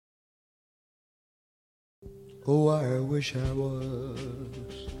Oh, I wish I was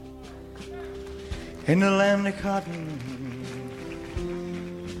in the land of cotton.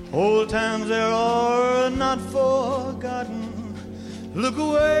 Old times there are not forgotten. Look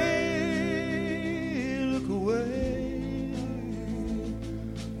away, look away.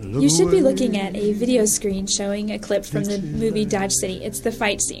 You should be looking at a video screen showing a clip from the movie Dodge City. It's the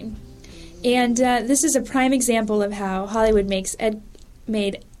fight scene. And this is a prime example of how Hollywood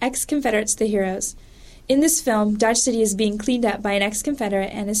made ex-Confederates the heroes. In this film, Dodge City is being cleaned up by an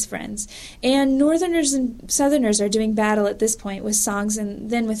ex-Confederate and his friends, and Northerners and Southerners are doing battle at this point with songs and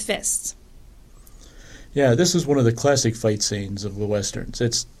then with fists. Yeah, this is one of the classic fight scenes of the Westerns.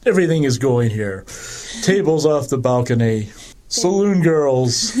 Everything is going here. Tables off the balcony, saloon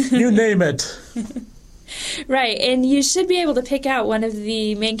girls, you name it. Right, and you should be able to pick out one of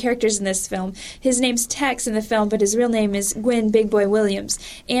the main characters in this film. His name's Tex in the film, but his real name is Gwyn Big Boy Williams.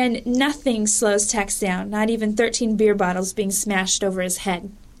 And nothing slows Tex down, not even 13 beer bottles being smashed over his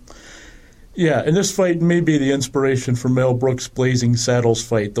head. Yeah, and this fight may be the inspiration for Mel Brooks' Blazing Saddles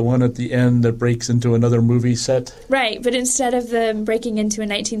fight, the one at the end that breaks into another movie set. Right, but instead of them breaking into a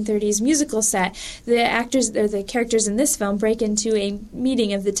 1930s musical set, the characters in this film break into a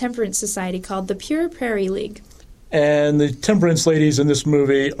meeting of the Temperance Society called the Pure Prairie League. And the temperance ladies in this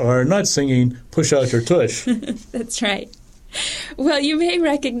movie are not singing Push Out Your Tush. That's right. Well, you may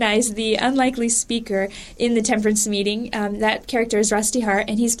recognize the unlikely speaker in the temperance meeting. That character is Rusty Hart,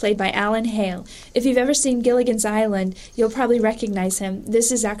 and he's played by Alan Hale. If you've ever seen Gilligan's Island, you'll probably recognize him.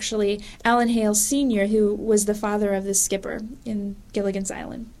 This is actually Alan Hale Sr., who was the father of the skipper in Gilligan's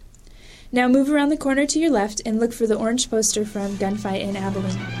Island. Now move around the corner to your left and look for the orange poster from Gunfight in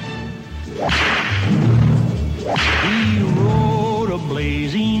Abilene. He rode a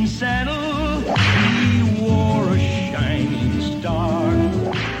blazing saddle.